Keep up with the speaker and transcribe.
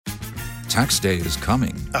Tax day is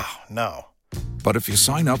coming. Oh, no. But if you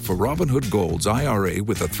sign up for Robinhood Gold's IRA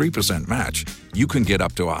with a 3% match, you can get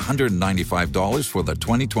up to $195 for the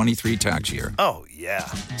 2023 tax year. Oh, yeah.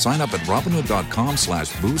 Sign up at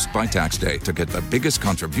Robinhood.com/boost by tax day to get the biggest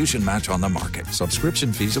contribution match on the market.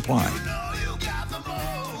 Subscription fees apply.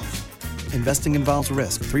 Investing involves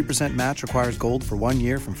risk. 3% match requires gold for 1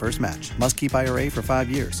 year from first match. Must keep IRA for 5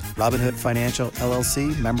 years. Robinhood Financial,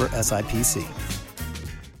 LLC, member SIPC.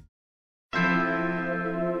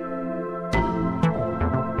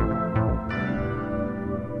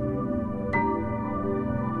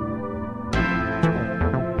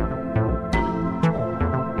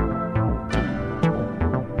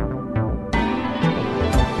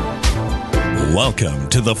 Welcome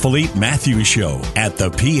to the Philippe Matthews Show at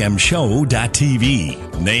thepmshow.tv.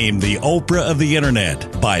 Named the Oprah of the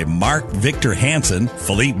Internet by Mark Victor Hansen,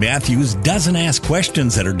 Philippe Matthews doesn't ask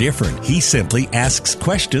questions that are different. He simply asks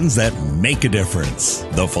questions that make a difference.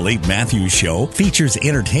 The Philippe Matthews Show features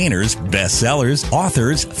entertainers, bestsellers,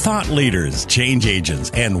 authors, thought leaders, change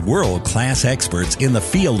agents, and world-class experts in the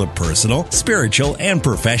field of personal, spiritual, and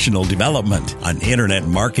professional development. An internet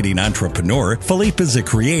marketing entrepreneur, Philippe is the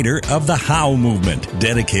creator of the How Movement,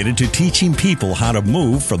 dedicated to teaching people how to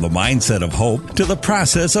move from the mindset of hope to the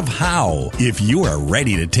process of how. If you are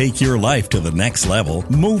ready to take your life to the next level,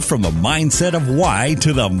 move from the mindset of why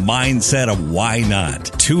to the mindset of why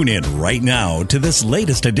not. Tune in right now to this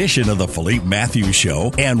latest edition of the Philippe Matthews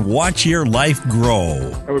Show and watch your life grow.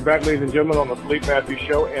 And we're back, ladies and gentlemen, on the Philippe Matthews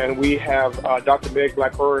Show, and we have Dr. Meg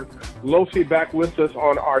Blackburn Losey back with us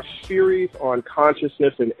on our series on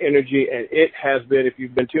consciousness and energy, and it has been, if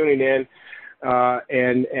you've been tuning in,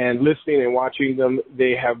 and listening and watching them,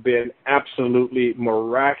 they have been absolutely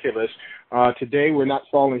miraculous. Today we're not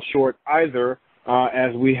falling short either,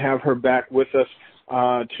 as we have her back with us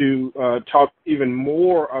to talk even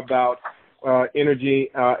more about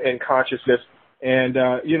energy and consciousness, and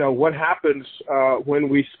what happens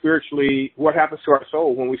what happens to our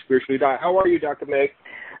soul when we spiritually die. How are you, Dr. Meg?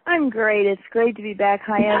 I'm great. It's great to be back.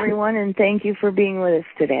 Hi, everyone, and thank you for being with us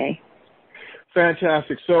today.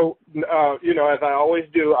 Fantastic. So, as I always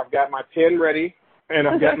do, I've got my pen ready and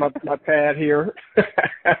I've got my pad here.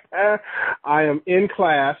 I am in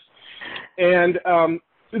class. And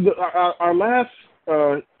our last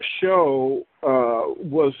show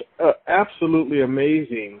was absolutely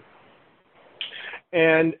amazing.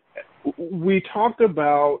 And we talked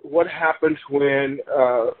about what happens when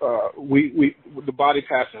the body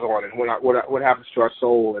passes on, and what happens to our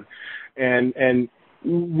soul, and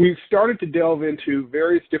we've started to delve into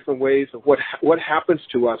various different ways of what happens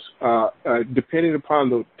to us depending upon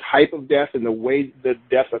the type of death and the way the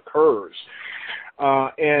death occurs.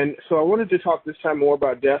 And so I wanted to talk this time more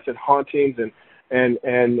about death and hauntings and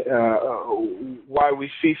why we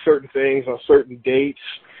see certain things on certain dates,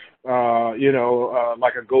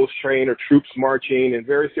 like a ghost train or troops marching and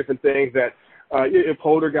various different things that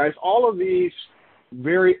poltergeist, all of these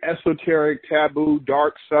very esoteric, taboo,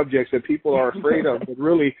 dark subjects that people are afraid of, but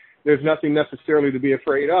really there's nothing necessarily to be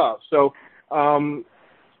afraid of. So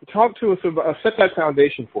talk to us about, set that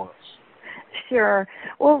foundation for us. Sure.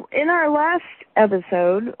 Well, in our last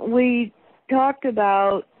episode, we talked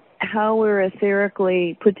about how we're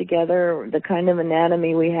etherically put together, the kind of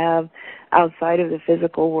anatomy we have outside of the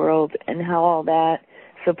physical world, and how all that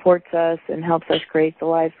supports us and helps us create the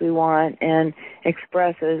life we want and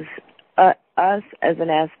expresses us as an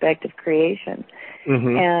aspect of creation.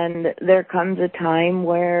 Mm-hmm. And there comes a time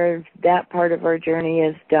where that part of our journey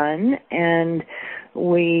is done and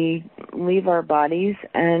we leave our bodies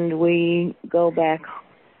and we go back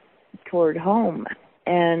toward home.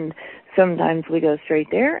 And sometimes we go straight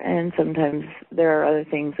there, and sometimes there are other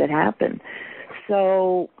things that happen.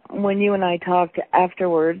 So when you and I talked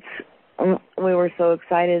afterwards, we were so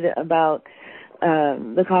excited about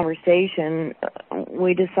the conversation,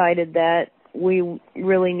 we decided that we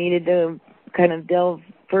really needed to kind of delve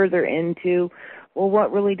further into, well,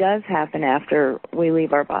 what really does happen after we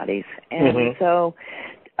leave our bodies. And mm-hmm. so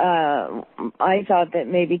I thought that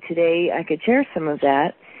maybe today I could share some of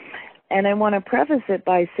that. And I want to preface it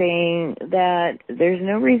by saying that there's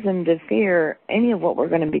no reason to fear any of what we're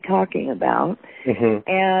going to be talking about.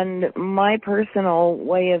 Mm-hmm. And my personal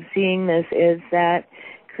way of seeing this is that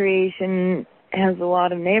creation has a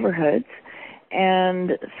lot of neighborhoods,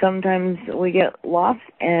 and sometimes we get lost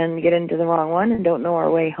and get into the wrong one and don't know our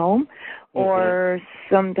way home, mm-hmm. or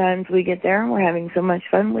sometimes we get there and we're having so much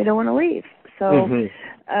fun we don't want to leave. So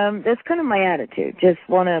mm-hmm. That's kind of my attitude. Just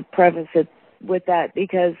want to preface it with that,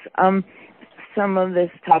 because some of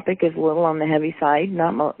this topic is a little on the heavy side,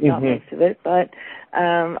 not most of it, but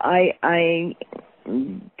I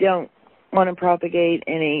don't want to propagate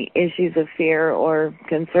any issues of fear or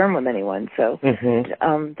concern with anyone. So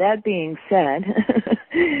that being said,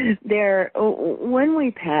 when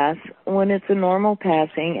we pass, when it's a normal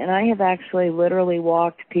passing, and I have actually literally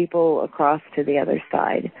walked people across to the other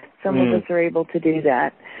side. Some of us are able to do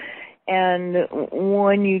that. And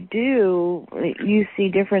when you do, you see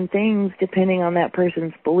different things depending on that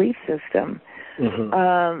person's belief system.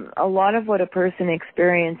 A lot of what a person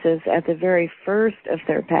experiences at the very first of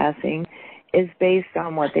their passing is based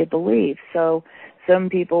on what they believe. So some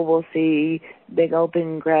people will see big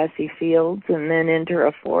open grassy fields and then enter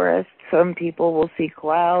a forest. Some people will see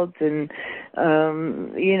clouds and,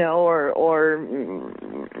 or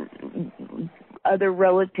other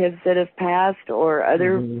relatives that have passed or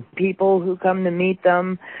other people who come to meet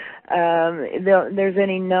them. There's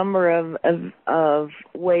any number of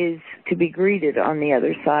ways to be greeted on the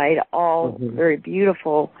other side, all very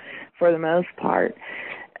beautiful for the most part.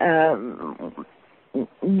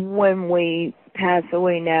 When we pass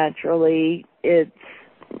away naturally, it's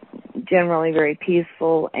generally very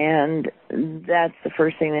peaceful, and that's the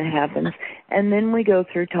first thing that happens. And then we go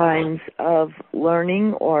through times of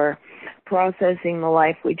learning or processing the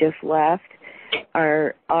life we just left,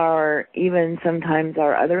 our even sometimes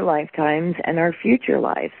our other lifetimes and our future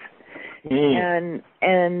lives.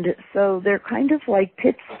 And so they're kind of like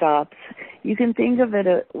pit stops. You can think of it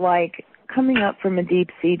like coming up from a deep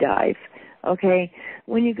sea dive. Okay,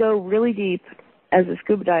 when you go really deep as a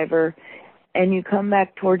scuba diver and you come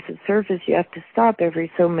back towards the surface, you have to stop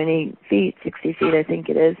every so many feet, 60 feet I think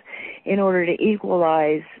it is, in order to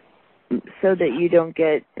equalize so that you don't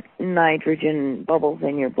get nitrogen bubbles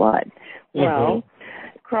in your blood. Well,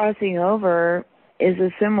 crossing over is a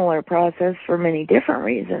similar process for many different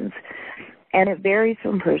reasons, and it varies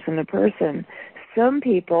from person to person. Some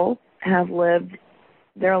people have lived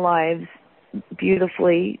their lives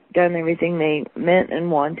beautifully, done everything they meant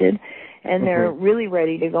and wanted, and they're really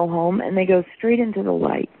ready to go home, and they go straight into the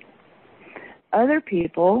light. Other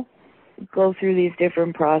people go through these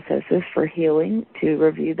different processes for healing to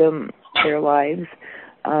review their lives,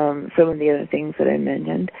 some of the other things that I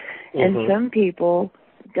mentioned, and some people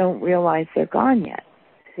don't realize they're gone yet.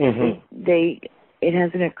 It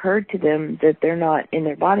hasn't occurred to them that they're not in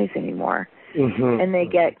their bodies anymore. And they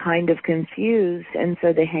get kind of confused, and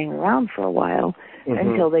so they hang around for a while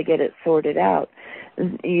until they get it sorted out.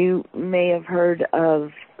 You may have heard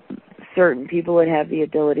of certain people that have the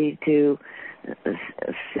ability to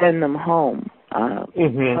send them home,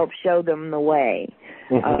 help show them the way.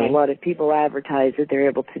 A lot of people advertise that they're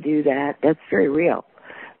able to do that. That's very real.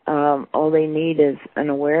 All they need is an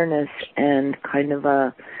awareness and kind of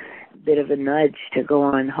a bit of a nudge to go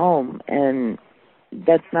on home, and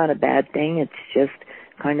that's not a bad thing. It's just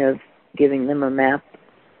kind of giving them a map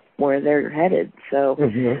where they're headed. So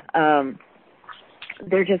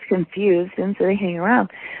they're just confused, and so they hang around.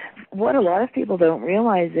 What a lot of people don't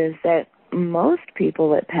realize is that most people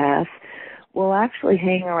that pass will actually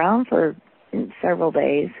hang around for several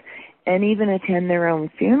days and even attend their own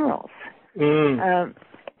funerals.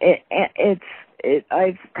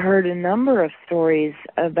 I've heard a number of stories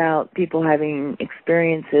about people having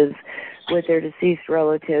experiences with their deceased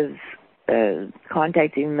relatives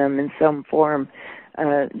contacting them in some form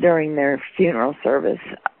during their funeral service.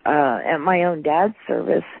 At my own dad's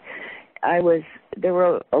service, there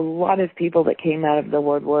were a lot of people that came out of the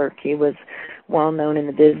woodwork. He was well known in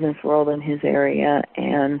the business world in his area,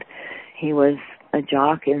 and he was a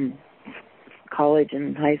jock in college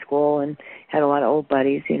and high school and had a lot of old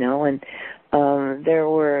buddies, and there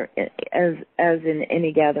were, as in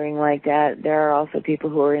any gathering like that, there are also people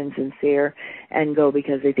who are insincere and go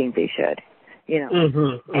because they think they should,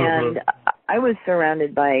 And I was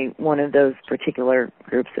surrounded by one of those particular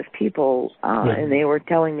groups of people, and they were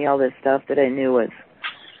telling me all this stuff that I knew was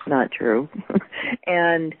not true.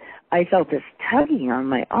 And I felt this tugging on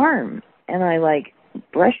my arm, and I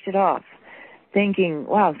brushed it off, thinking,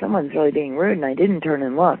 wow, someone's really being rude, and I didn't turn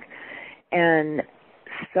and look. And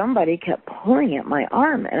somebody kept pulling at my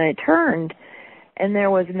arm, and I turned, and there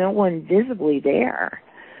was no one visibly there.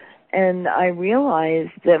 And I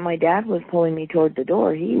realized that my dad was pulling me toward the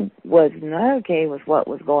door. He was not okay with what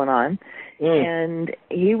was going on, and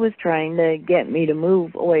he was trying to get me to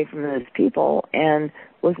move away from those people and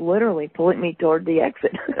was literally pulling me toward the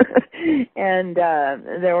exit. And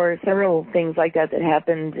there were several things like that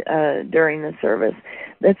happened during the service.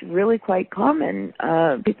 That's really quite common.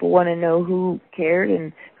 People want to know who cared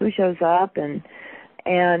and who shows up, and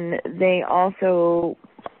they also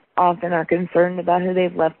often are concerned about who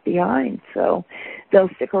they've left behind. So they'll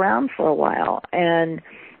stick around for a while. And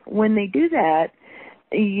when they do that,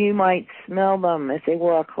 you might smell them if they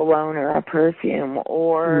wore a cologne or a perfume,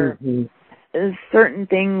 or certain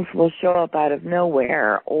things will show up out of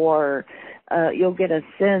nowhere, or you'll get a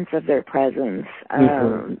sense of their presence.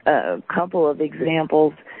 A couple of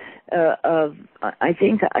examples of, I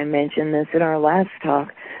think I mentioned this in our last talk.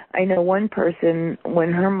 I know one person,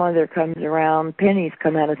 when her mother comes around, pennies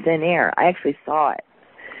come out of thin air. I actually saw it.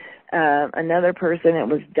 Another person, it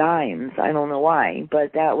was dimes. I don't know why,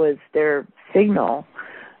 but that was their signal.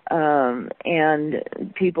 And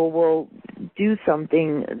people will do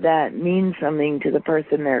something that means something to the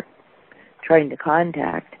person they're trying to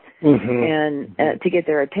contact, and to get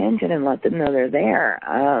their attention and let them know they're there.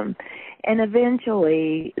 And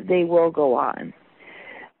eventually they will go on.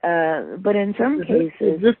 But in some cases...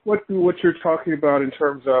 Is this what you're talking about in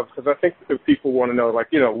terms of, because I think that people want to know,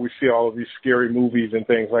 like, we see all of these scary movies and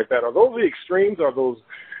things like that. Are those the extremes?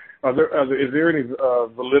 Is there any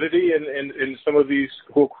validity in some of these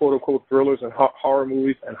quote-unquote thrillers and horror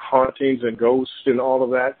movies and hauntings and ghosts and all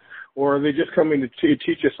of that? Or are they just coming to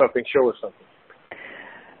teach us something, show us something?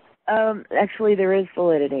 Actually, there is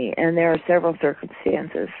validity, and there are several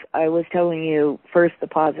circumstances. I was telling you first the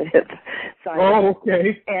positive side. Oh,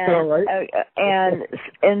 okay. And, all right.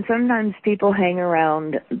 And sometimes people hang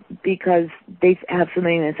around because they have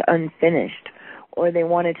something that's unfinished, or they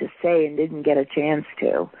wanted to say and didn't get a chance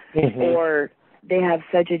to, or they have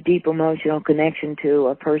such a deep emotional connection to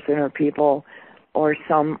a person or people or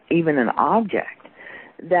even an object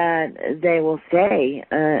that they will stay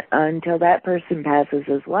until that person passes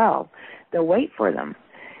as well. They'll wait for them.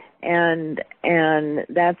 And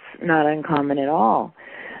that's not uncommon at all.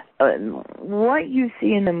 What you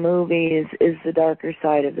see in the movies is the darker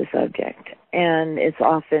side of the subject, and it's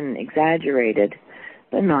often exaggerated,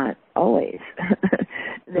 but not always.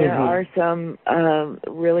 There are some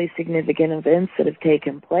really significant events that have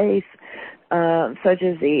taken place, such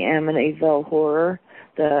as the Amityville horror,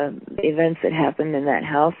 the events that happened in that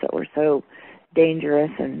house that were so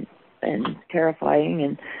dangerous and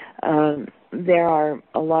terrifying. And there are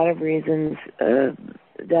a lot of reasons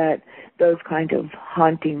that those kind of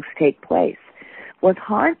hauntings take place. With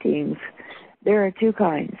hauntings, there are two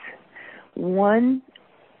kinds. One,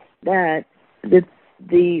 that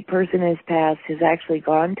the person has passed, has actually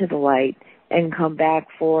gone to the light and come back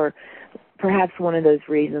for perhaps one of those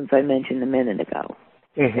reasons I mentioned a minute ago.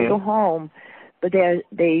 They go home, but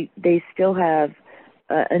they still have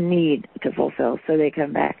a need to fulfill, so they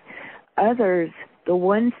come back. Others, the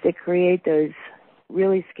ones that create those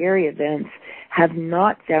really scary events, have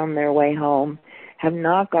not found their way home, have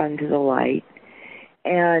not gone to the light,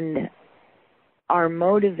 and are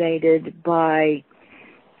motivated by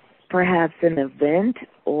perhaps an event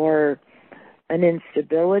or an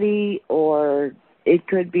instability, or it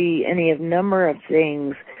could be any of number of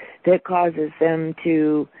things that causes them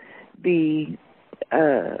to be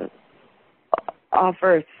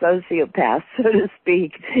offer sociopaths, so to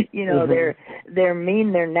speak. They're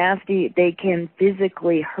mean, they're nasty, they can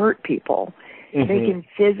physically hurt people. They can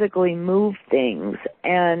physically move things,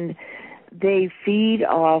 and they feed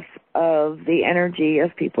off of the energy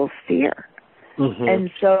of people's fear. And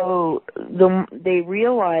so they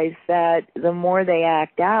realize that the more they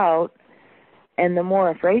act out and the more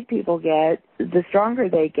afraid people get, the stronger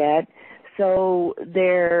they get, so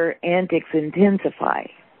their antics intensify.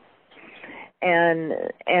 And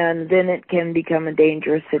then it can become a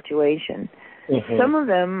dangerous situation. Some of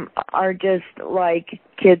them are just like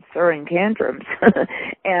kids throwing tantrums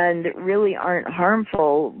and really aren't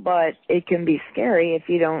harmful, but it can be scary if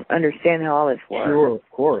you don't understand how all this works. Sure, of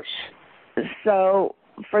course. So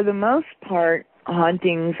for the most part,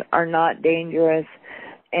 hauntings are not dangerous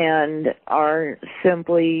and are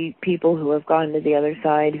simply people who have gone to the other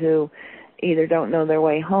side who either don't know their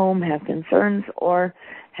way home, have concerns, or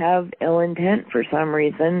have ill intent for some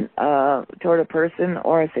reason toward a person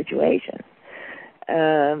or a situation.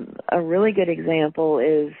 A really good example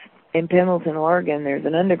is in Pendleton, Oregon, there's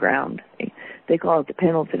an underground. They call it the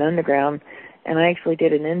Pendleton Underground, and I actually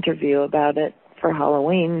did an interview about it for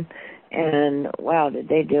Halloween, and wow, did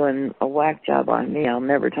they do a whack job on me. I'll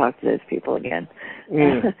never talk to those people again.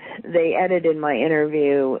 They edited my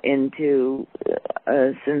interview into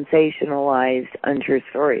a sensationalized, untrue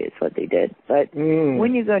story is what they did. But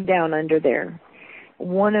when you go down under there,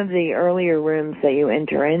 one of the earlier rooms that you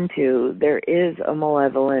enter into, there is a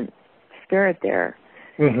malevolent spirit there.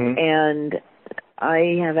 And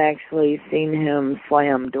I have actually seen him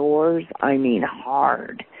slam doors, I mean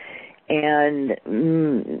hard, and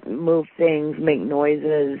move things, make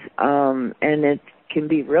noises, and it can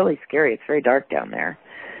be really scary. It's very dark down there.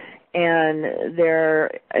 And there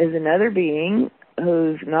is another being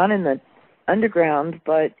who's not in the underground,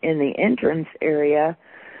 but in the entrance area,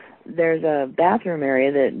 there's a bathroom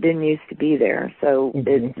area that didn't used to be there. So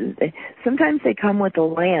sometimes they come with the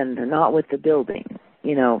land, not with the building.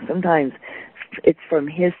 You know, sometimes it's from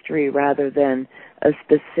history rather than a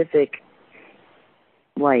specific,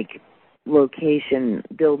 like, location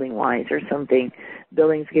building-wise or something.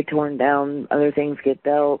 Buildings get torn down, other things get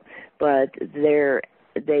built, but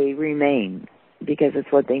they remain because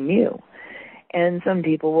it's what they knew. And some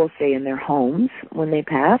people will stay in their homes when they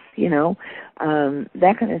pass, you know,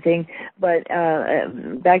 that kind of thing. But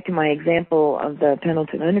back to my example of the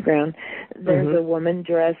Pendleton Underground, there's a woman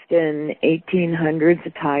dressed in 1800s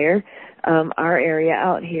attire. Our area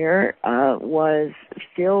out here was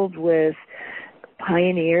filled with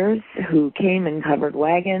pioneers who came and covered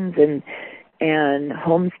wagons and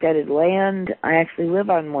homesteaded land. I actually live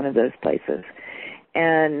on one of those places.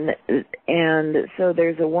 And so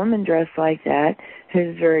there's a woman dressed like that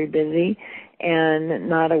who's very busy and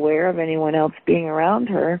not aware of anyone else being around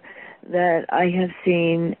her that I have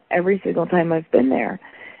seen every single time I've been there.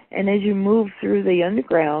 And as you move through the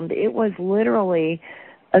underground, it was literally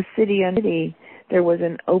a city entity. There was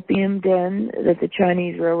an opium den that the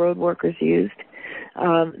Chinese railroad workers used.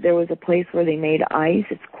 There was a place where they made ice.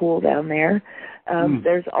 It's cool down there.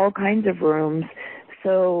 There's all kinds of rooms.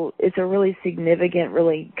 So it's a really significant,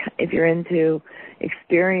 if you're into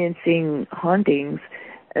experiencing hauntings,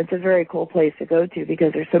 it's a very cool place to go to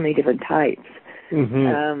because there's so many different types.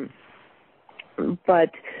 But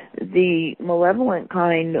the malevolent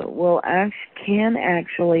kind can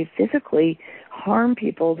actually physically harm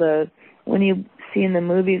people. When you see in the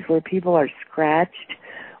movies where people are scratched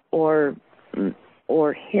or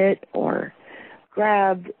hit or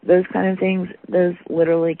grabbed, those kind of things, those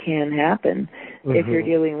literally can happen if you're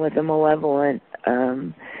dealing with a malevolent.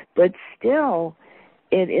 But still,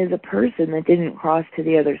 it is a person that didn't cross to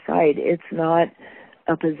the other side. It's not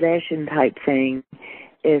a possession type thing.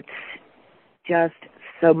 It's just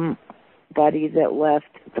somebody that left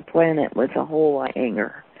the planet with a whole lot of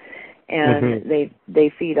anger. And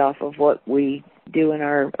they feed off of what we do in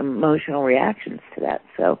our emotional reactions to that.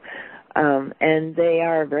 So, and they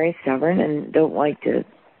are very stubborn and don't like to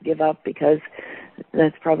give up because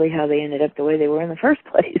that's probably how they ended up the way they were in the first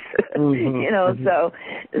place. You know,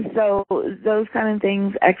 so those kind of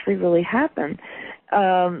things actually really happen.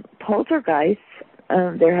 Poltergeists,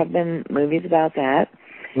 there have been movies about that,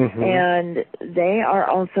 and they are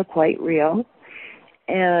also quite real,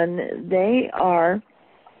 and they are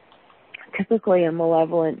typically a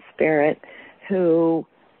malevolent spirit who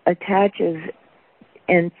attaches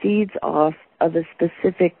and feeds off of a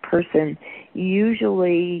specific person,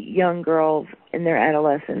 usually young girls in their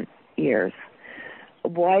adolescent years.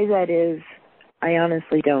 Why that is, I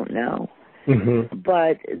honestly don't know.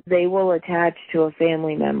 But they will attach to a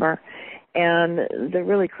family member. And the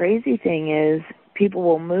really crazy thing is people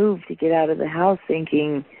will move to get out of the house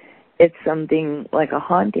thinking it's something like a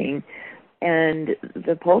haunting, and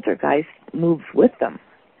the poltergeist moves with them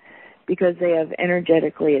because they have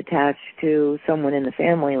energetically attached to someone in the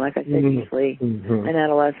family, like I said, usually an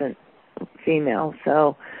adolescent female.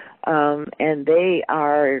 So, and they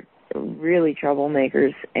are really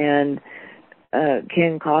troublemakers and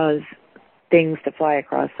can cause things to fly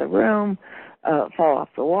across the room, fall off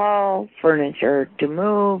the wall, furniture to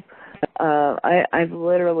move. I've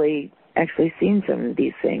literally actually seen some of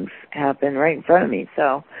these things happen right in front of me.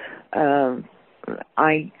 So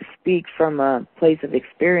I speak from a place of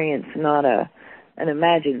experience, not an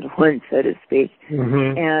imagined one, so to speak.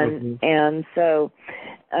 And so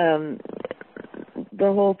the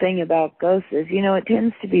whole thing about ghosts is, you know, it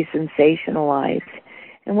tends to be sensationalized.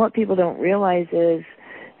 And what people don't realize is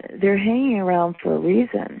they're hanging around for a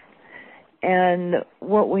reason. And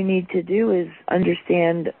what we need to do is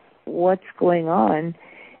understand what's going on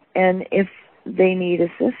and if they need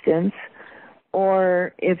assistance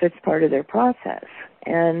or if it's part of their process.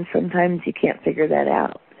 And sometimes you can't figure that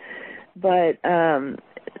out. But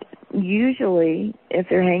usually, if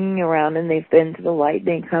they're hanging around and they've been to the light,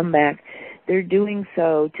 they come back, they're doing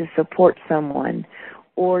so to support someone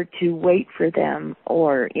or to wait for them,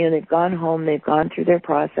 or, you know, they've gone home, they've gone through their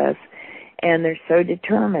process, and they're so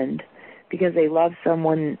determined because they love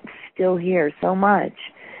someone still here so much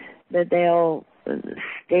that they'll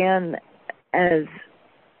stand as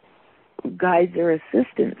guides or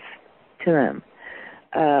assistants to them.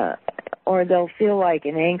 Or they'll feel like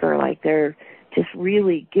an anchor, like they're just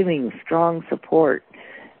really giving strong support.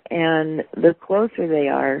 And the closer they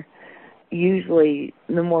are, usually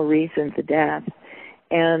the more recent the death.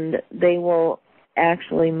 And they will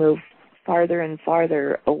actually move farther and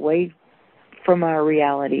farther away from our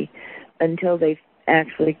reality until they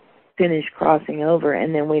actually finish crossing over,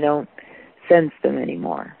 and then we don't sense them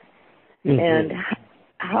anymore. Mm-hmm. And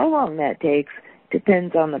how long that takes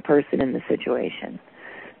depends on the person and the situation.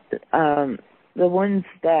 The ones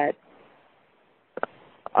that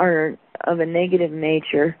are of a negative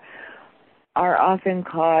nature are often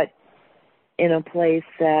caught in a place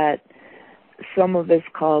that some of us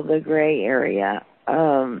call the gray area.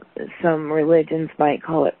 Some religions might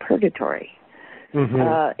call it purgatory.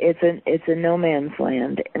 Mm-hmm. It's a no man's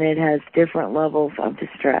land, and it has different levels of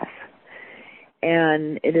distress.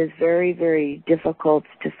 And it is very, very difficult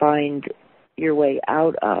to find your way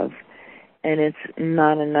out of. And it's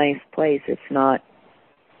not a nice place. It's not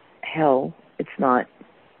hell. It's not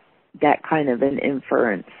that kind of an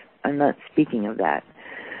inference. I'm not speaking of that.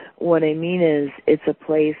 What I mean is it's a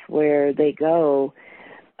place where they go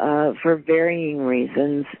for varying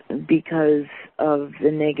reasons because of the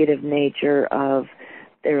negative nature of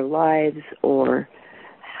their lives or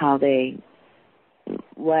how they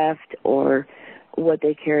left or what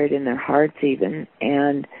they carried in their hearts even.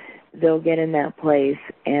 And they'll get in that place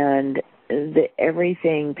and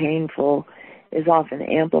everything painful is often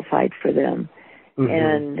amplified for them. Mm-hmm.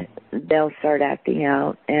 And they'll start acting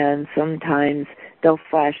out, and sometimes they'll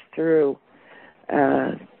flash through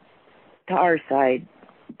to our side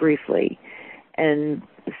briefly. And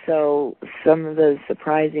so some of those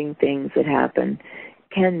surprising things that happen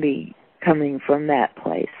can be coming from that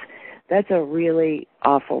place. That's a really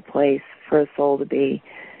awful place for a soul to be.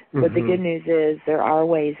 Mm-hmm. But the good news is there are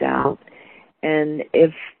ways out, and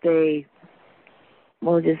if they,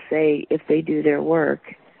 we'll just say, if they do their work,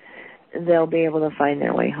 they'll be able to find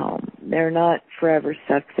their way home. They're not forever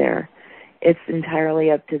stuck there. It's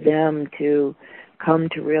entirely up to them to come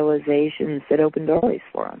to realizations that open doorways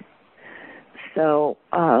for them. So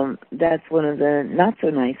that's one of the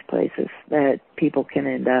not-so-nice places that people can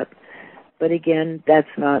end up. But again,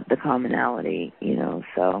 that's not the commonality,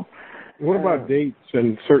 so... What about dates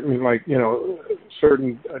and certain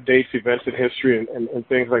dates, events in history and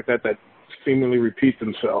things like that seemingly repeat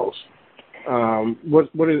themselves?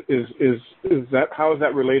 What is that? How is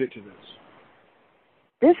that related to this?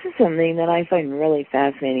 This is something that I find really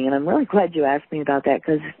fascinating, and I'm really glad you asked me about that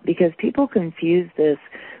because people confuse this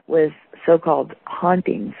with so-called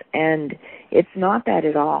hauntings, and it's not that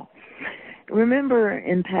at all. Remember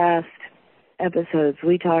in past episodes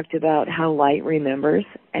we talked about how light remembers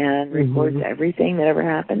and records mm-hmm. everything that ever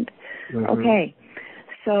happened? Mm-hmm. Okay,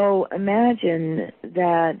 so imagine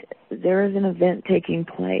that there is an event taking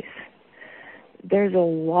place. There's a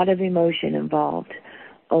lot of emotion involved,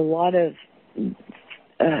 a lot of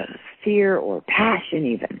fear or passion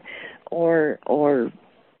even, or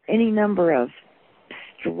any number of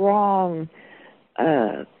strong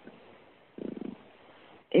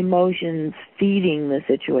emotions feeding the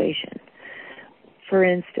situation. For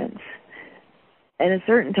instance, at a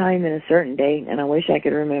certain time and a certain date, and I wish I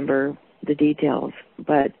could remember the details,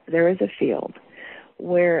 but there is a field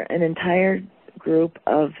where an entire group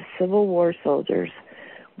of Civil War soldiers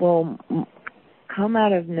will come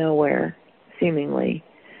out of nowhere, seemingly,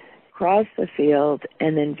 cross the field,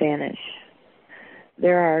 and then vanish.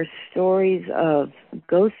 There are stories of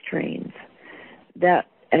ghost trains that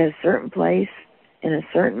at a certain place, in a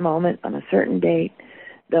certain moment, on a certain date,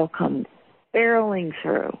 they'll come barreling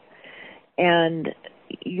through. And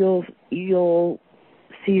you'll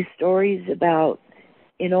see stories about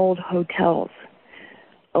in old hotels,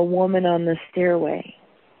 a woman on the stairway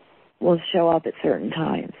will show up at certain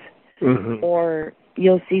times. Mm-hmm. Or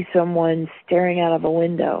you'll see someone staring out of a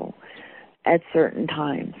window at certain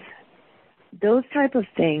times. Those type of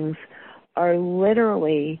things are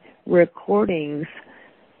literally recordings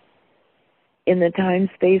in the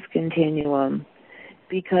time-space continuum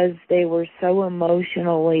because they were so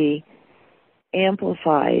emotionally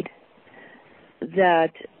amplified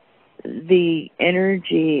that the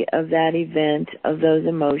energy of that event, of those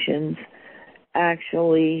emotions,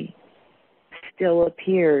 actually still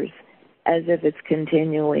appears as if it's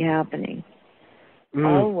continually happening.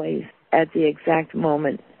 Always at the exact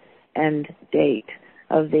moment and date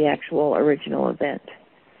of the actual original event.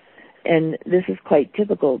 And this is quite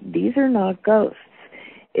typical. These are not ghosts.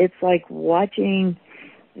 It's like watching,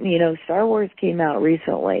 Star Wars came out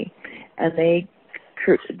recently, and they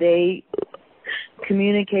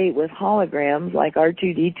communicate with holograms, like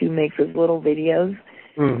R2-D2 makes his little videos.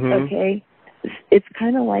 Mm-hmm. Okay? It's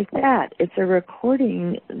kind of like that. It's a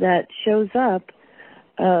recording that shows up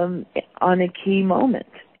on a key moment.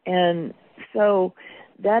 And so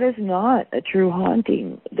that is not a true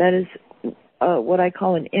haunting. That is what I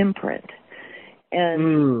call an imprint.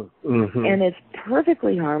 And and it's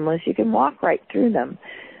perfectly harmless. You can walk right through them.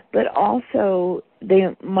 But also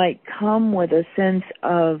they might come with a sense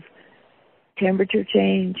of temperature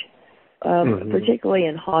change, particularly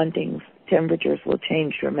in hauntings. Temperatures will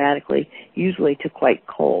change dramatically, usually to quite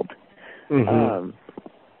cold.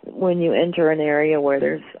 When you enter an area where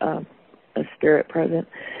there's a spirit present.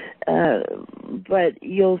 But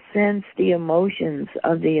you'll sense the emotions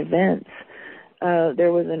of the events.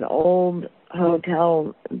 There was an old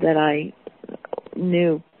hotel that I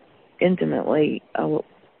knew intimately. I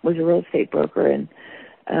was a real estate broker, and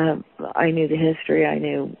I knew the history. I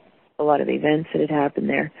knew a lot of the events that had happened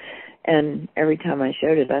there. And every time I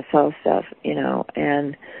showed it, I saw stuff,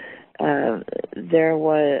 and there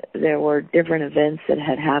were different events that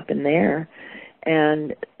had happened there,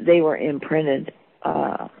 and they were imprinted.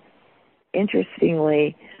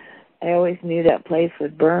 Interestingly, I always knew that place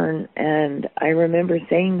would burn, and I remember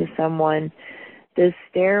saying to someone, this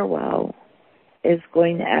stairwell is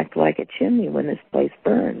going to act like a chimney when this place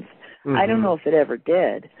burns. I don't know if it ever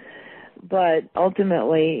did, but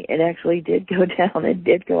ultimately it actually did go down. It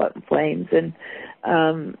did go up in flames, and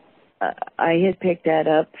I had picked that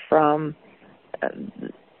up from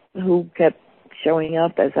who kept showing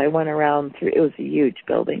up as I went around through. It was a huge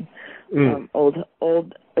building, old.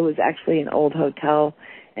 It was actually an old hotel,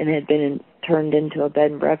 and had been turned into a bed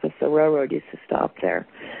and breakfast. The railroad used to stop there,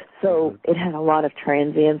 so it had a lot of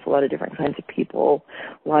transients, a lot of different kinds of people,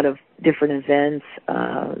 a lot of different events,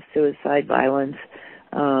 suicide, violence,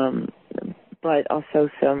 but also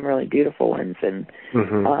some really beautiful ones. And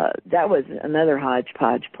that was another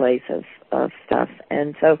hodgepodge place of stuff.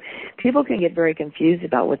 And so people can get very confused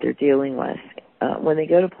about what they're dealing with when they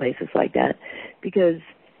go to places like that, because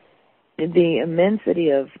the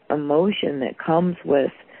immensity of emotion that comes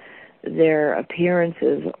with their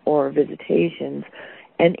appearances or visitations,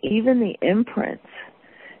 and even the imprints,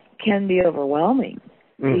 can be overwhelming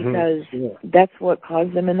because that's what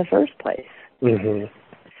caused them in the first place.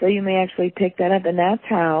 So you may actually pick that up, and that's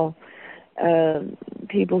how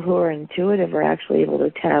people who are intuitive are actually able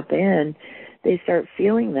to tap in. They start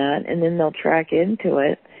feeling that, and then they'll track into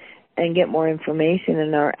it and get more information,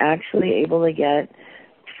 and are actually able to get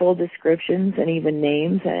full descriptions and even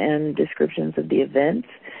names and descriptions of the events,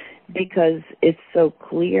 because it's so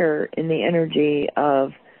clear in the energy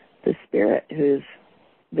of the spirit who's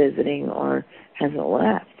visiting or hasn't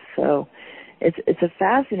left. So it's a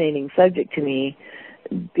fascinating subject to me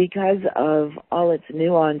because of all its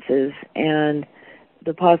nuances and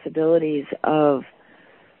the possibilities of,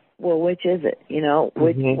 well, which is it?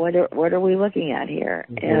 What are we looking at here?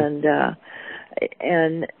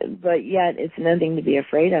 But yet it's nothing to be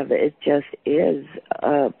afraid of. It just is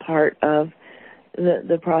a part of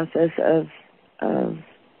the process of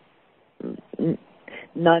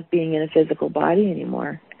not being in a physical body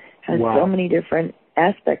anymore. Has so many different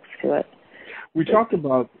aspects to it. We talked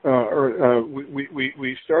about,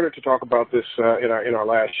 we started to talk about this in our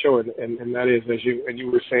last show, and that is, as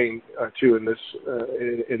you were saying too in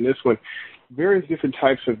this one, various different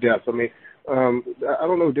types of death. I mean, I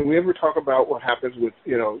don't know. Did we ever talk about what happens with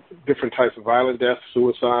different types of violent death,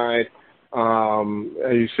 suicide?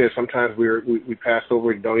 As you said, sometimes we pass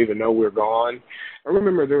over and don't even know we're gone. I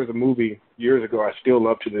remember there was a movie years ago I still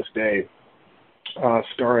love to this day,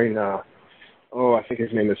 starring I think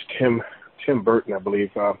his name is Tim Burton, I believe.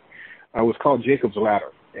 It was called Jacob's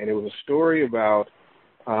Ladder, and it was a story about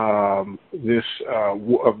this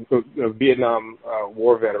a Vietnam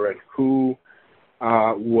War veteran who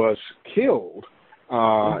was killed,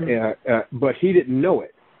 but he didn't know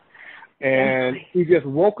it, and he just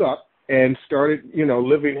woke up and started,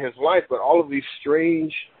 living his life. But all of these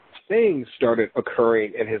strange things started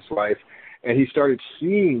occurring in his life, and he started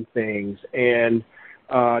seeing things. And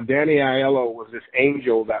Danny Aiello was this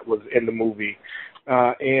angel that was in the movie,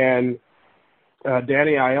 and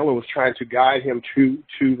Danny Aiello was trying to guide him to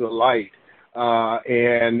the light.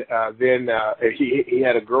 And then he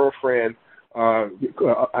had a girlfriend, an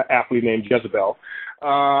athlete named Jezebel,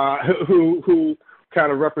 who kind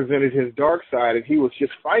of represented his dark side, and he was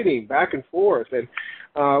just fighting back and forth. And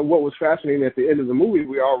what was fascinating at the end of the movie,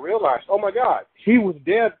 we all realized, oh my God, he was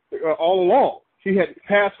dead all along. He had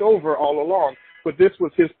passed over all along, but this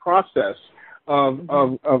was his process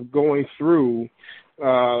of going through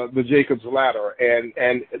the Jacob's Ladder, and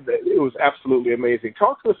it was absolutely amazing.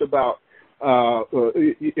 Talk to us about,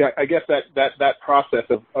 I guess that process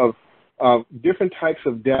of different types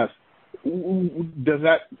of death. Does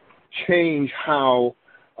that change how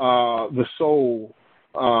the soul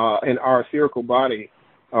and our etherical body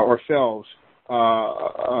ourselves,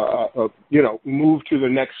 move to the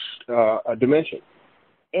next dimension?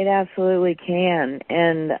 It absolutely can,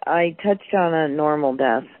 and I touched on a normal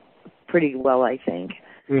death pretty well, I think.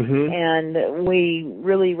 And we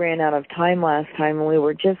really ran out of time last time, and we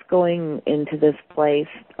were just going into this place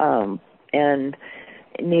and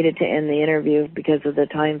needed to end the interview because of the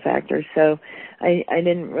time factor. So I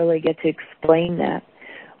didn't really get to explain that.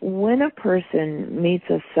 When a person meets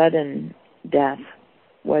a sudden death,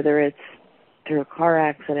 whether it's through a car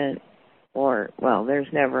accident or, well, there's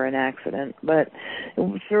never an accident, but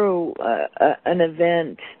through an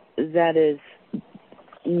event that is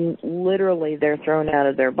literally they're thrown out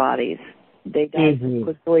of their bodies. They die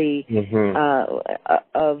quickly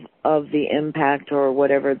of the impact or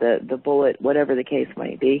whatever the bullet, whatever the case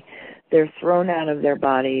might be. They're thrown out of their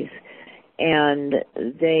bodies, and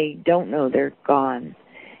they don't know they're gone.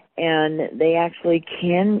 And they actually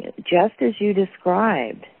can, just as you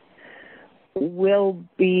described, will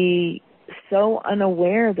be so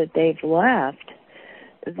unaware that they've left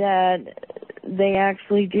that they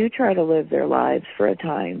actually do try to live their lives for a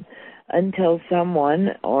time until someone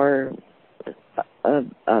or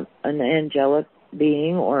an angelic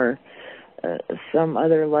being or some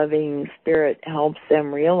other loving spirit helps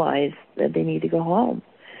them realize that they need to go home.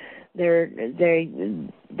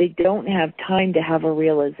 They don't have time to have a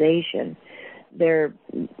realization.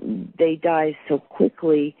 They die so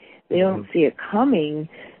quickly they don't see it coming,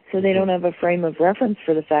 so they don't have a frame of reference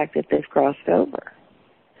for the fact that they've crossed over.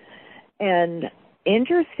 And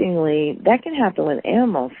interestingly, that can happen with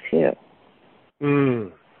animals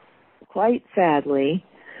too. Quite sadly,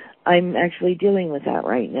 I'm actually dealing with that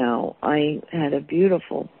right now. I had a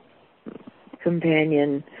beautiful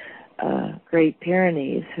companion, Great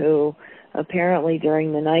Pyrenees, who apparently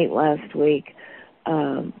during the night last week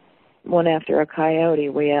went after a coyote.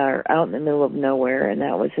 We are out in the middle of nowhere, and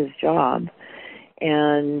that was his job.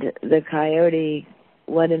 And the coyote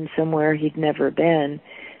led him somewhere he'd never been,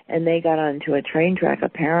 and they got onto a train track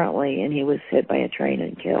apparently, and he was hit by a train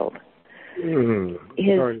and killed.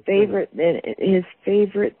 His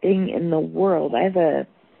favorite thing in the world. I have a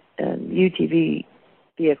UTV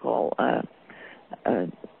vehicle, a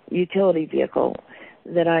utility vehicle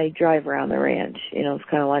that I drive around the ranch. You know, it's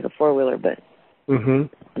kind of like a four-wheeler, but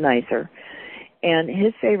nicer. And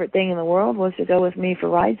his favorite thing in the world was to go with me for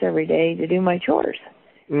rides every day to do my chores.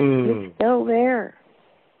 He's still there.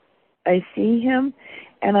 I see him,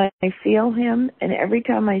 and I feel him, and every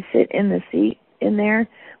time I sit in the seat in there,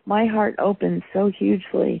 my heart opens so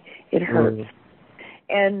hugely, it hurts.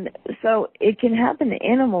 And so it can happen to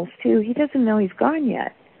animals, too. He doesn't know he's gone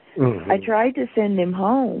yet. I tried to send him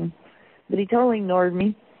home, but he totally ignored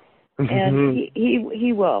me. And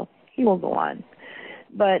he will go on.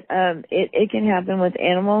 But it can happen with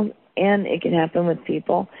animals, and it can happen with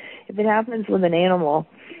people. If it happens with an animal,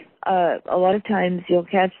 a lot of times you'll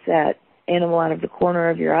catch that animal out of the corner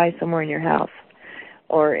of your eye somewhere in your house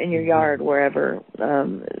or in your yard, wherever,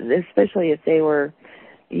 especially if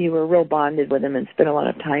you were real bonded with them and spent a lot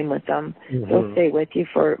of time with them. They'll stay with you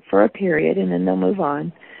for a period, and then they'll move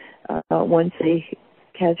on once they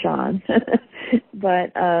catch on.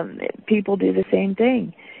 But people do the same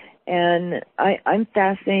thing. And I'm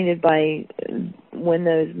fascinated by when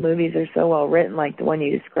those movies are so well written, like the one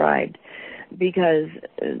you described, because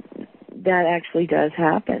that actually does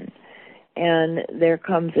happen. And there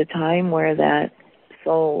comes a time where that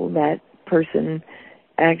soul, that person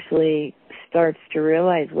actually starts to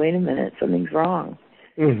realize, wait a minute, something's wrong.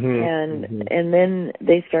 And then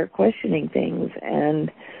they start questioning things,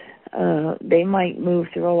 and they might move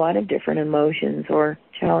through a lot of different emotions or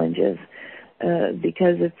challenges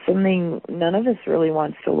because it's something none of us really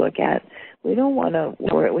wants to look at. We don't want to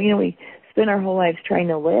worry. We spend our whole lives trying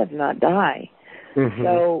to live, not die.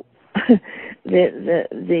 So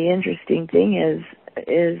the interesting thing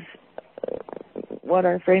is what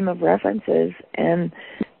our frame of reference is and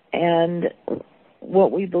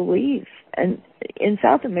what we believe. And in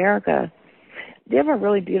South America, they have a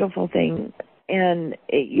really beautiful thing, and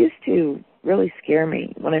it used to really scare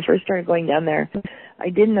me. When I first started going down there, I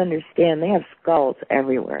didn't understand. They have skulls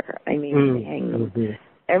everywhere. I mean, they hang them.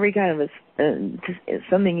 Every kind of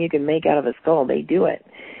something you can make out of a skull, they do it.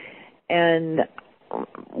 And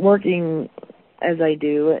working as I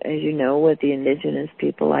do, as you know, with the indigenous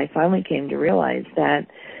people, I finally came to realize that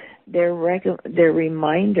they're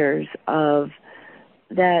reminders of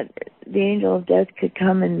that the angel of death could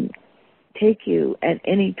come and take you at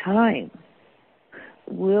any time.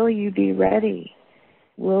 Will you be ready?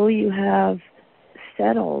 Will you have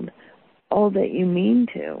settled all that you mean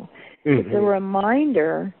to? It's a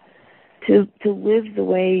reminder to live the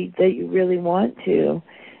way that you really want to,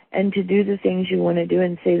 and to do the things you want to do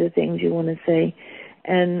and say the things you want to say.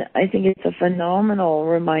 And I think it's a phenomenal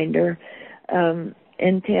reminder. In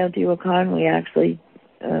Teotihuacan, we actually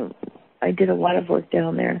I did a lot of work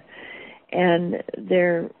down there. And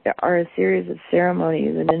there are a series of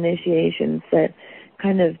ceremonies and initiations that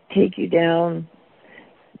kind of take you down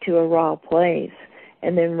to a raw place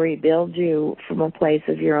and then rebuild you from a place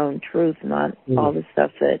of your own truth, not all the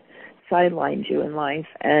stuff that sidelines you in life.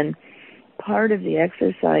 And part of the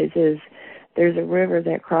exercise is there's a river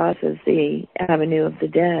that crosses the Avenue of the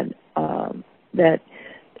Dead that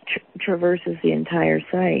traverses the entire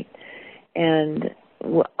site. And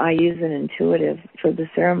I use an intuitive for the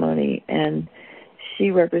ceremony, and she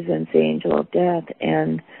represents the angel of death.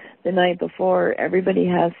 And the night before, everybody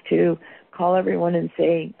has to call everyone and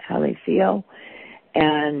say how they feel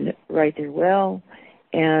and write their will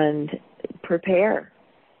and prepare.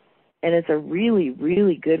 And it's a really,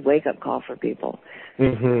 really good wake-up call for people.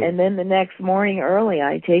 Mm-hmm. And then the next morning early,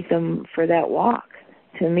 I take them for that walk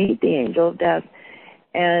to meet the angel of death.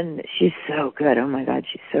 And she's so good. Oh, my God,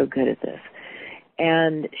 she's so good at this.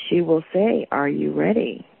 And she will say, are you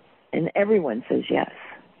ready? And everyone says yes.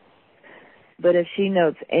 But if she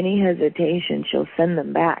notes any hesitation, she'll send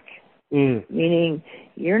them back. Meaning,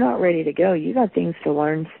 you're not ready to go. You got things to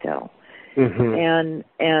learn still. Mm-hmm.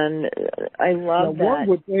 And I love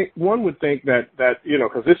that. One would think that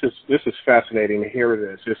because this is fascinating to hear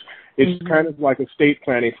this. It's kind of like estate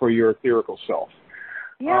planning for your etherical self.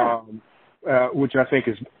 Yeah. Which I think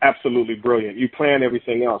is absolutely brilliant. You plan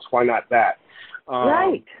everything else. Why not that?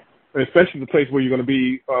 Right. Especially the place where you're going to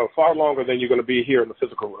be far longer than you're going to be here in the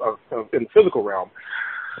physical realm.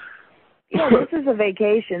 Yeah, this is a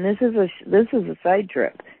vacation. This is a side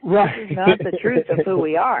trip. Right. This is not the truth of who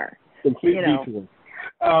we are. Complete detour.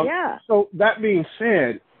 Yeah. So that being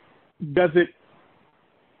said, does it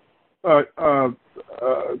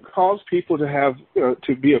cause people to have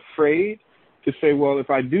to be afraid? To say, well, if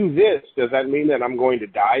I do this, does that mean that I'm going to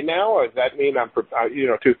die now, or does that mean I'm,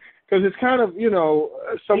 because it's kind of,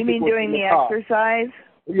 some you mean doing the exercise?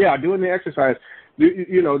 Yeah, doing the exercise.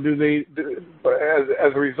 Do they,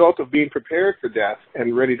 as a result of being prepared for death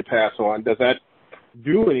and ready to pass on, does that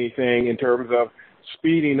do anything in terms of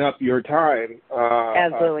speeding up your time?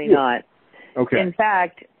 Absolutely not. Okay. In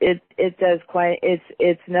fact, it does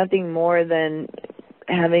it's nothing more than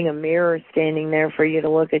having a mirror standing there for you to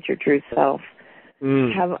look at your true self.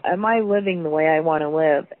 Am I living the way I want to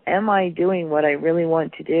live? Am I doing what I really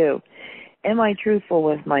want to do? Am I truthful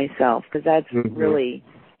with myself? Because that's really,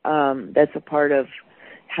 that's a part of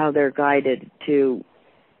how they're guided to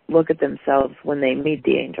look at themselves when they meet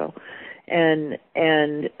the angel. And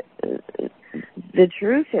the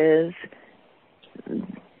truth is,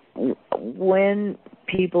 when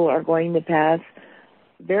people are going to pass,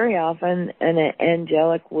 very often an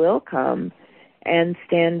angelic will come and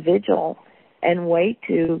stand vigil and wait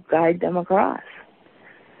to guide them across.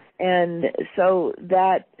 And so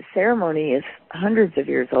that ceremony is hundreds of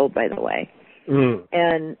years old, by the way.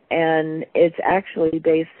 And it's actually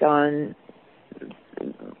based on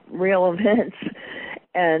real events,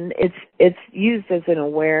 and it's used as an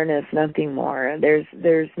awareness, nothing more.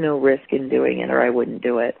 There's no risk in doing it, or I wouldn't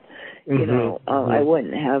do it. I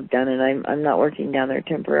wouldn't have done it. I'm not working down there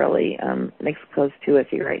temporarily. Mexico's too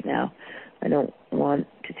iffy right now. I don't want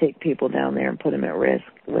to take people down there and put them at risk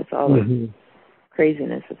with all the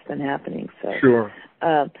craziness that's been happening. So sure.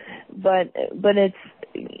 But it's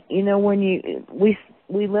when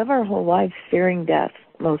we live our whole lives fearing death,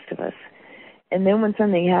 most of us, and then when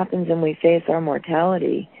something happens and we face our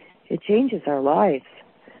mortality, it changes our lives.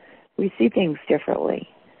 We see things differently.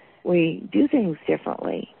 We do things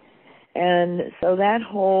differently. And so that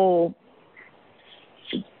whole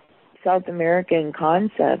South American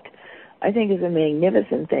concept, I think, is a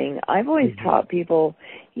magnificent thing. I've always taught people,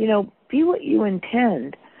 be what you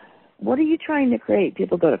intend. What are you trying to create?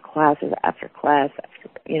 People go to classes after class, after,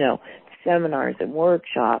 seminars and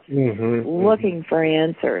workshops, looking for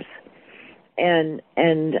answers. And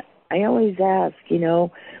I always ask, who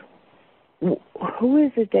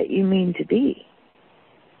is it that you mean to be?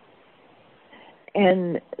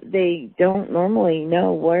 And they don't normally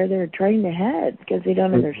know where they're trying to head because they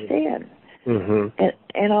don't understand.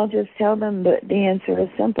 And I'll just tell them that the answer is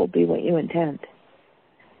simple: be what you intend.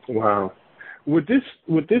 Wow. Would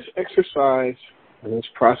this exercise and this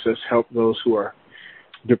process help those who are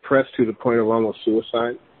depressed to the point of almost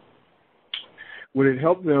suicide? Would it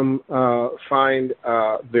help them find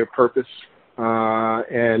their purpose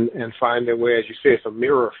and find their way? As you say, it's a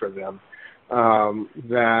mirror for them.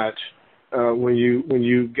 That when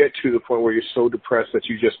you get to the point where you're so depressed that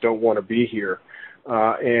you just don't want to be here,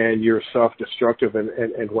 and you're self-destructive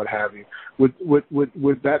and what have you, would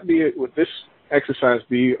this exercise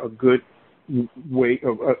be a good way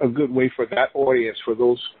for that audience, for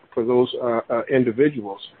those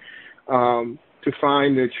individuals to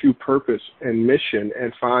find their true purpose and mission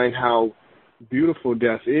and find how beautiful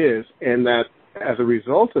death is, and that as a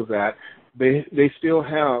result of that, they still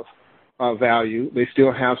have value. They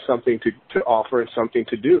still have something to offer and something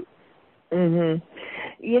to do. Mhm.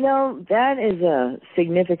 You know, that is a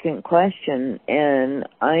significant question, and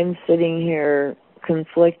I'm sitting here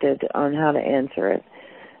conflicted on how to answer it.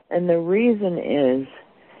 And the reason is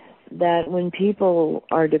that when people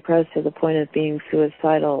are depressed to the point of being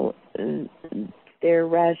suicidal, their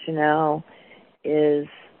rationale is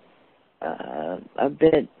a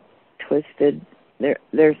bit twisted.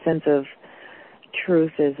 Their sense of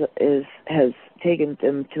truth has taken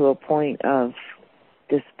them to a point of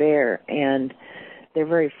despair, and they're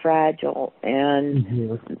very fragile.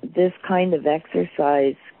 And this kind of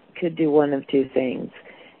exercise could do one of two things.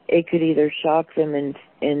 It could either shock them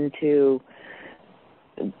into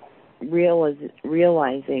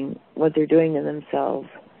realizing what they're doing to themselves,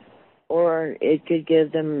 or it could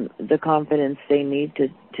give them the confidence they need to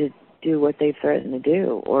do what they threaten to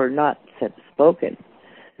do, or not spoken.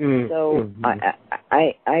 So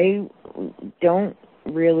I don't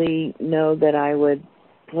really know that I would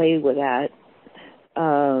play with that.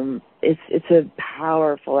 It's a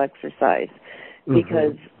powerful exercise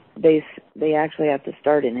because they actually have to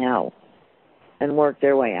start in hell and work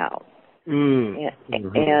their way out,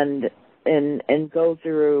 and go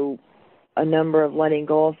through a number of letting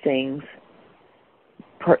go of things,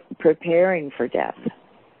 preparing for death.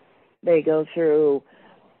 They go through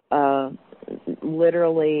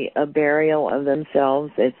literally a burial of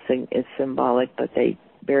themselves. It's symbolic, but they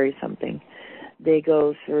bury something. They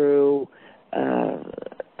go through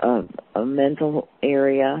a mental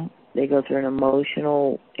area. They go through an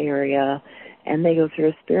emotional area, and they go through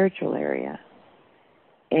a spiritual area.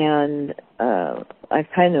 And I'm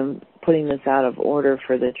kind of putting this out of order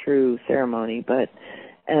for the true ceremony, but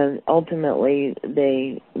ultimately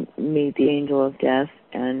they meet the angel of death,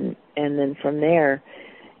 and then from there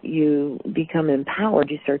you become empowered.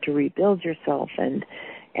 You start to rebuild yourself, and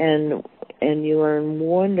you learn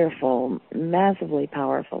wonderful, massively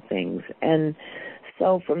powerful things. And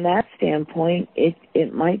so from that standpoint,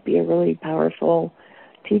 it might be a really powerful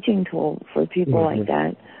teaching tool for people like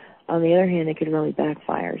that. On the other hand, it could really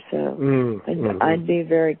backfire. So I'd be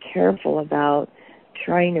very careful about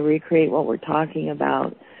trying to recreate what we're talking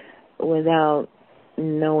about without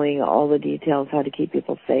knowing all the details, how to keep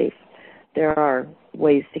people safe. There are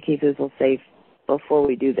ways to keep people safe before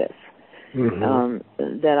we do this.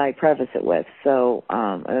 That I preface it with. So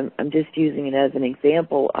I'm just using it as an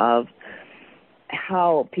example of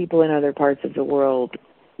how people in other parts of the world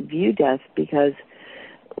view death, because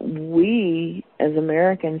we as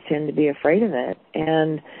Americans tend to be afraid of it,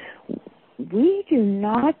 and we do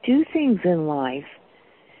not do things in life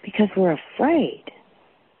because we're afraid.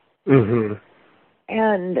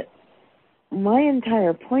 And my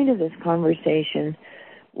entire point of this conversation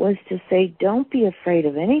was to say, don't be afraid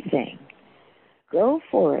of anything. Go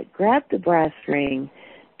for it. Grab the brass ring.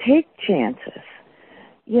 Take chances.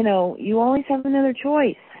 You know, you always have another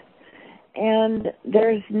choice. And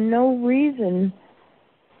there's no reason,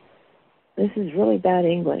 this is really bad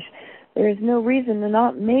English, there's no reason to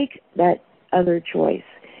not make that other choice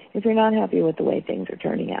if you're not happy with the way things are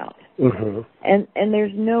turning out. And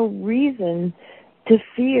there's no reason to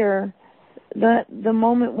fear the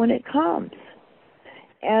moment when it comes.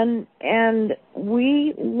 And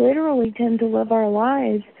we literally tend to live our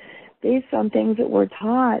lives based on things that we're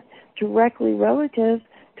taught directly relative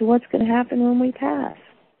to what's going to happen when we pass.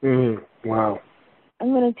 Wow.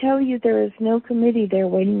 I'm going to tell you, there is no committee there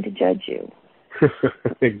waiting to judge you.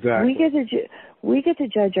 Exactly. We get to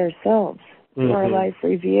judge ourselves through our life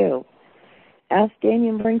review. Ask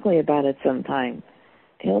Daniel Brinkley about it sometime.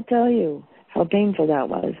 He'll tell you how painful that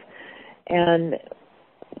was. And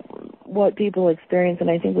what people experience, and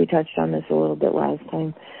I think we touched on this a little bit last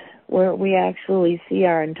time, where we actually see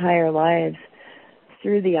our entire lives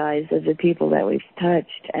through the eyes of the people that we've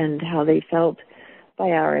touched and how they felt by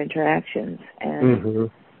our interactions. And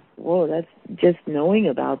whoa, that's just knowing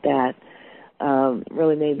about that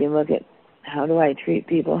really made me look at, how do I treat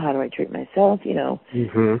people? How do I treat myself? You know,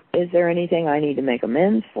 is there anything I need to make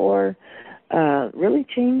amends for? Really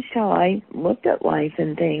changed how I looked at life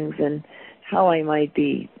and things, and how I might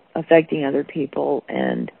be affecting other people.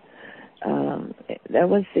 And that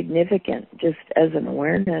was significant, just as an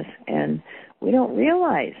awareness. And we don't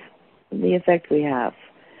realize the effect we have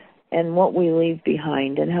and what we leave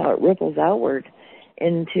behind, and how it ripples outward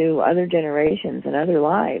into other generations and other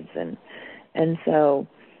lives. And so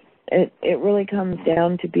it really comes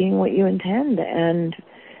down to being what you intend, and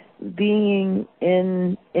being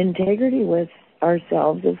in integrity with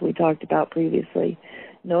ourselves, as we talked about previously,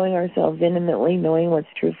 knowing ourselves intimately, knowing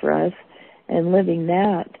what's true for us, and living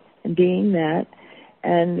that,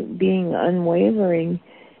 and being unwavering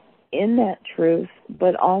in that truth,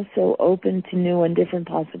 but also open to new and different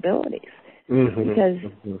possibilities. Mm-hmm. Because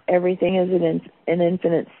everything is an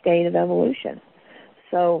infinite state of evolution.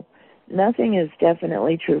 So nothing is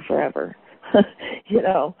definitely true forever,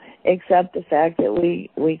 except the fact that we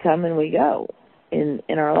come and we go in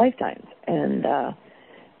our lifetimes. And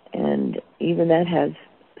even that has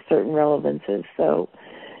certain relevances. So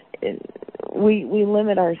we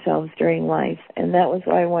limit ourselves during life, and that was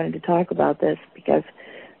why I wanted to talk about this, because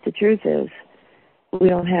the truth is we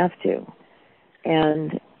don't have to.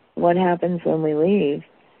 And what happens when we leave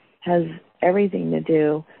has everything to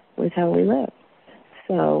do with how we live.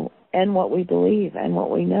 So, and what we believe and what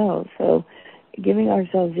we know. So giving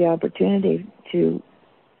ourselves the opportunity to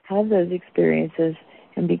have those experiences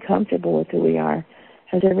and be comfortable with who we are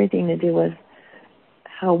has everything to do with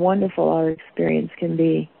how wonderful our experience can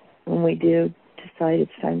be when we do decide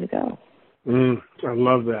it's time to go. I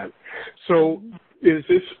love that. So is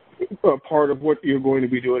this a part of what you're going to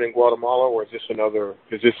be doing in Guatemala, or is this a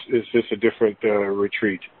different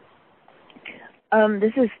retreat?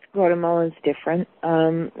 This is Guatemala's different.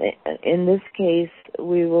 In this case, I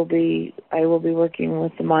will be working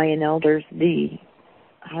with the Mayan elders, the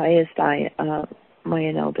highest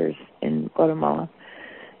Mayan elders in Guatemala,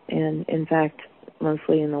 and in fact,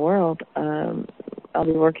 mostly in the world. I'll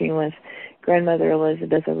be working with Grandmother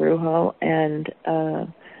Elizabeth Arujo and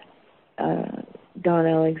Don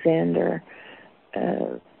Alexander,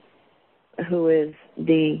 who is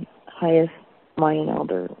the highest Mayan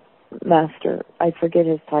elder master. I forget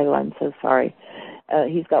his title. I'm so sorry.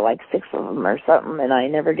 He's got like 6 of them or something, and I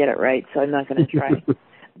never get it right, so I'm not going to try.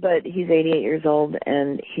 But he's 88 years old,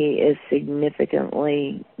 and he is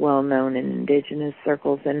significantly well-known in indigenous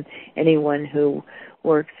circles, and anyone who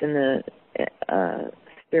works in the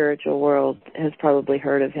spiritual world has probably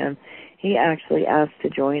heard of him. He actually asked to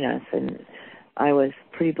join us, and I was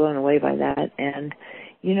pretty blown away by that. And,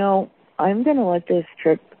 I'm going to let this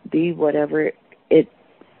trip be whatever it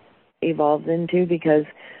evolves into, because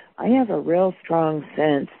I have a real strong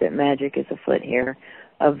sense that magic is afoot here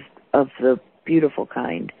of the beautiful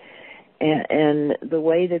kind. And the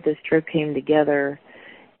way that this trip came together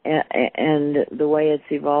and the way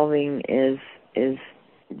it's evolving is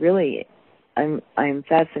really, I'm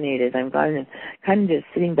fascinated. I'm kind of just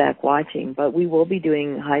sitting back watching, but we will be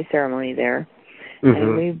doing high ceremony there.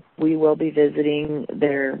 Mm-hmm. And we will be visiting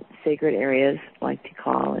their sacred areas like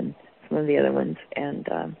Tikal and some of the other ones. And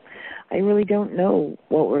I really don't know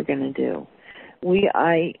what we're going to do.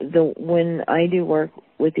 When I do work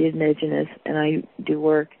with the indigenous, and I do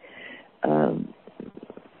work, I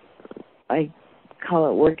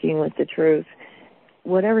call it working with the truth.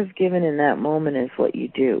 Whatever's given in that moment is what you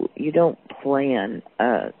do. You don't plan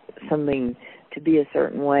something to be a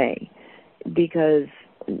certain way, because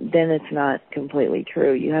then it's not completely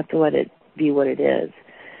true. You have to let it be what it is.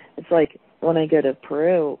 It's like when I go to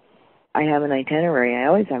Peru, I have an itinerary. I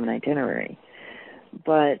always have an itinerary.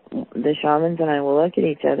 But the shamans and I will look at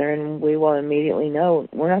each other, and we will immediately know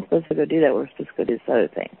we're not supposed to go do that. We're supposed to go do this other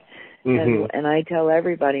thing. Mm-hmm. And I tell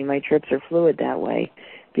everybody my trips are fluid that way,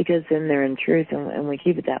 because then they're in truth, and we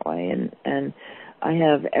keep it that way. And I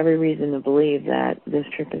have every reason to believe that this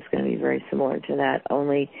trip is going to be very similar to that,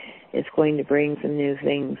 only it's going to bring some new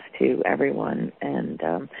things to everyone. And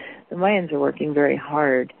the Mayans are working very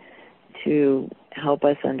hard to help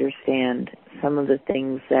us understand some of the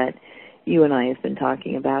things that you and I have been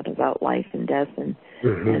talking about life and death, and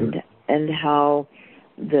mm-hmm. and how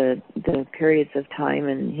the periods of time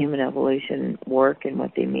and human evolution work and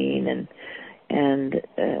what they mean, and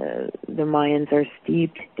the Mayans are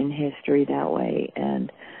steeped in history that way,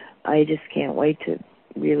 and I just can't wait to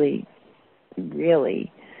really,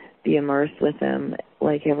 really be immersed with them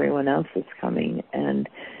like everyone else that's coming, and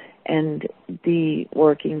be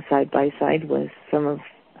working side by side with some of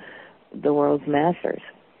the world's masters.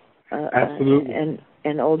 Absolutely.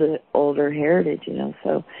 And older heritage,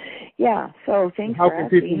 So, yeah. So thanks for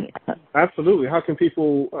asking. Absolutely. How can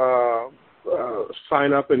people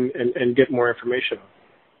sign up and get more information?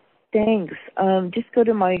 Thanks. Just go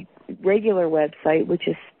to my regular website, which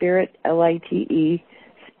is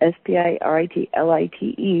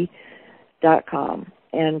SpiritLite.com,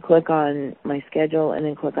 and click on my schedule, and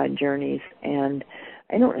then click on journeys. And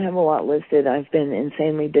I don't have a lot listed. I've been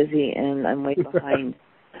insanely busy, and I'm way behind.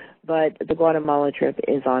 But the Guatemala trip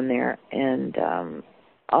is on there. And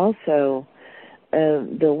also,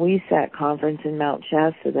 the WESAT conference in Mount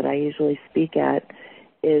Shasta that I usually speak at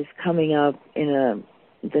is coming up in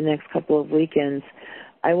the next couple of weekends,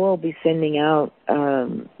 I will be sending out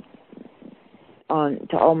to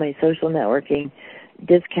all my social networking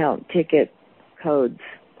discount ticket codes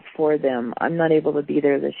for them. I'm not able to be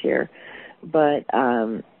there this year, but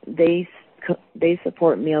they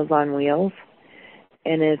support Meals on Wheels,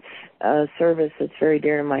 and it's a service that's very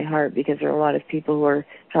dear to my heart because there are a lot of people who are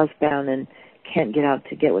housebound and can't get out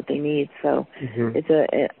to get what they need. So and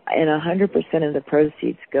 100% of the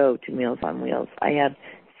proceeds go to Meals on Wheels. I have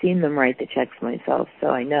seen them write the checks myself, so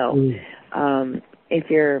I know. If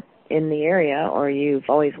you're in the area or you've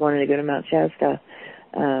always wanted to go to Mount Shasta,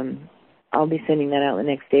 I'll be sending that out in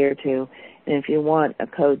the next day or two. And if you want a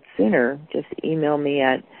code sooner, just email me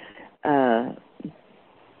at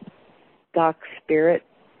DocSpirit,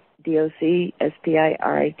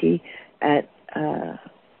 DocSpirit, at,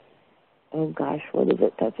 what is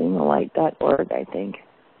it? touchingthelight.org, I think.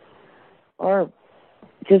 Or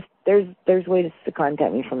just, there's ways to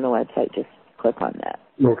contact me from the website. Just click on that.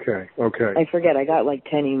 Okay. I forget. I got like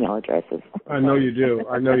 10 email addresses. I know you do.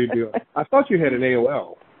 I thought you had an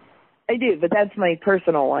AOL. I do, but that's my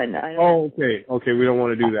personal one. Okay. We don't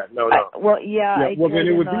want to do that. No. Well, then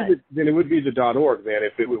it would be the .org. Then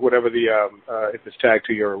if it's tagged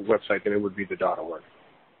to your website, then it would be the .org.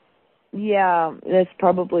 Yeah, that's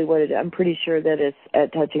probably what it is. I'm pretty sure that it's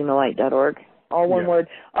at touchingthelight.org. All one word.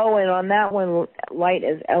 Oh, and on that one, light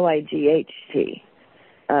is LIGHT.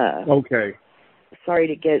 Okay. Sorry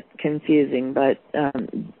to get confusing, but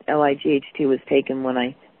LIGHT was taken when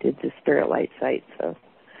I did the Spirit Light site, so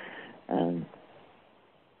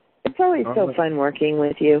it's always so fun working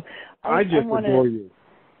with you. I just adore you.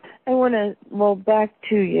 I want to, back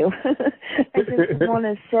to you. I just want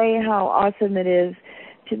to say how awesome it is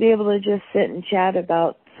to be able to just sit and chat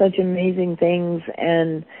about such amazing things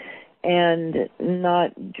and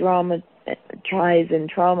not dramatize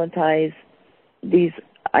and traumatize these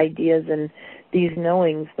ideas and these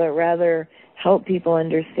knowings, but rather help people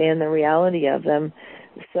understand the reality of them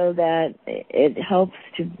so that it helps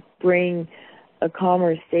to bring a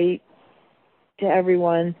calmer state to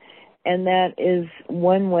everyone. And that is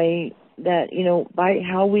one way that, by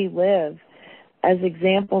how we live as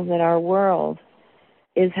examples in our world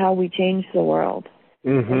is how we change the world.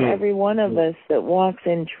 And every one of us that walks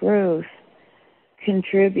in truth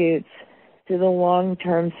contributes to the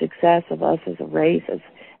long-term success of us as a race, as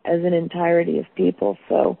an entirety of people.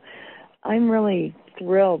 So I'm really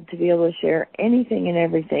thrilled to be able to share anything and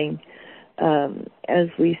everything as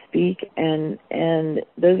we speak, and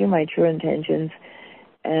those are my true intentions.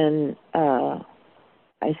 And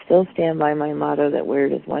I still stand by my motto that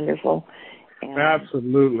weird is wonderful. And,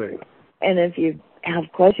 absolutely. And if you have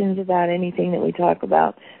questions about anything that we talk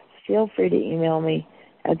about, feel free to email me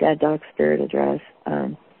at that DocSpirit address.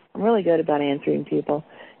 I'm really good about answering people.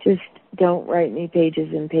 Just don't write me pages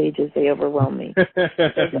and pages. They overwhelm me.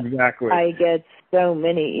 Exactly. I get so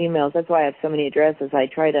many emails. That's why I have so many addresses. I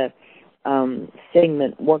try to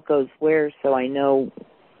segment what goes where so I know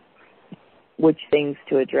which things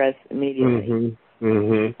to address immediately.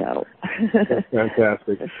 So. That's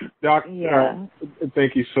fantastic. Doc,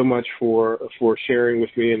 thank you so much for sharing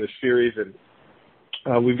with me in the series.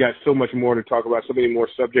 And we've got so much more to talk about, so many more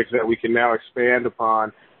subjects that we can now expand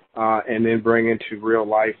upon and then bring into real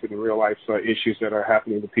life and real life issues that are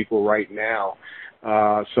happening to people right now.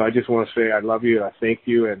 So I just want to say I love you. I thank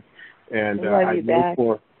you. And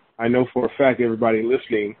I know for a fact everybody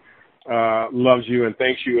listening loves you and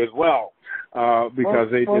thanks you as well.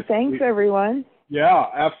 Because thanks everyone. Yeah,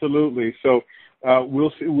 absolutely. So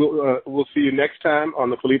we'll see you next time on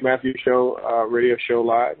the Philippe Matthews Show radio show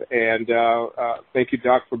live. And thank you,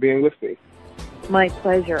 Doc, for being with me. My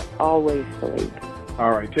pleasure, always, Philippe.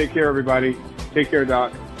 All right. Take care, everybody. Take care,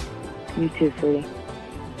 Doc. You too, sweetie.